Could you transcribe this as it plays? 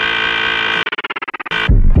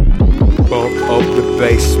bump up the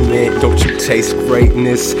basement. Don't you taste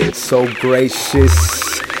greatness? So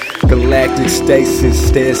gracious. Galactic stasis,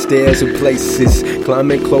 stairs and places,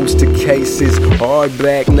 climbing close to cases,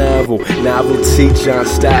 hardback novelty, John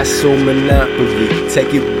Stossel Monopoly,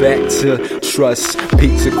 take it back to trust,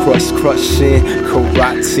 pizza crust crushing,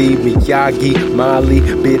 karate, Miyagi, Molly,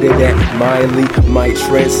 bitter that Miley, might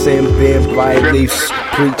transcend Ben by leaves,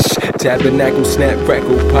 preach, tabernacle, snap,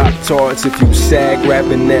 crackle, pop tarts, if you sag, grab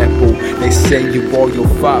an apple, they say you all your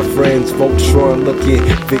 5 friends, Voltron looking,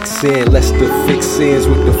 vixen, Lester fixins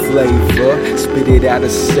with the flavor, spit it out a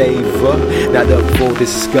savor, not up for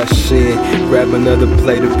discussion, grab another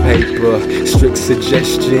plate of paper, strict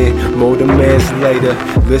suggestion, more demands later,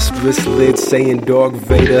 listless lid saying Dark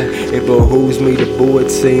Vader, it behooves me to board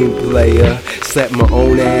team player, slap my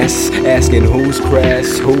own ass, asking who's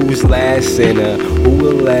crass, who's last, and who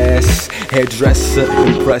will last, hairdresser,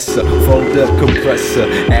 impressor, folder, compressor,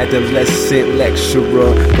 adolescent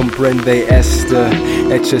lecturer, comprende Esther,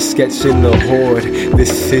 at your sketch in the horde,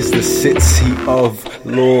 this is the city of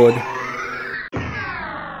Lord.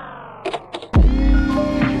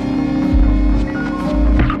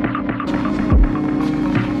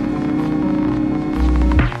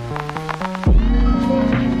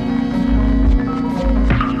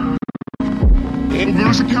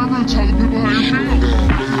 There's a camera telling people how you feel.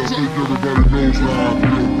 I think everybody knows how I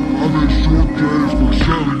feel. I've been short days for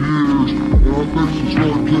 7 years, and I think she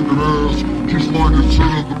started kicking ass, just like it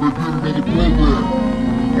said at the beginning of the program.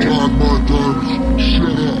 Todd, my time is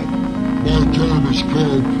shut up. My time has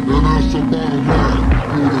come, and that's the bottom line.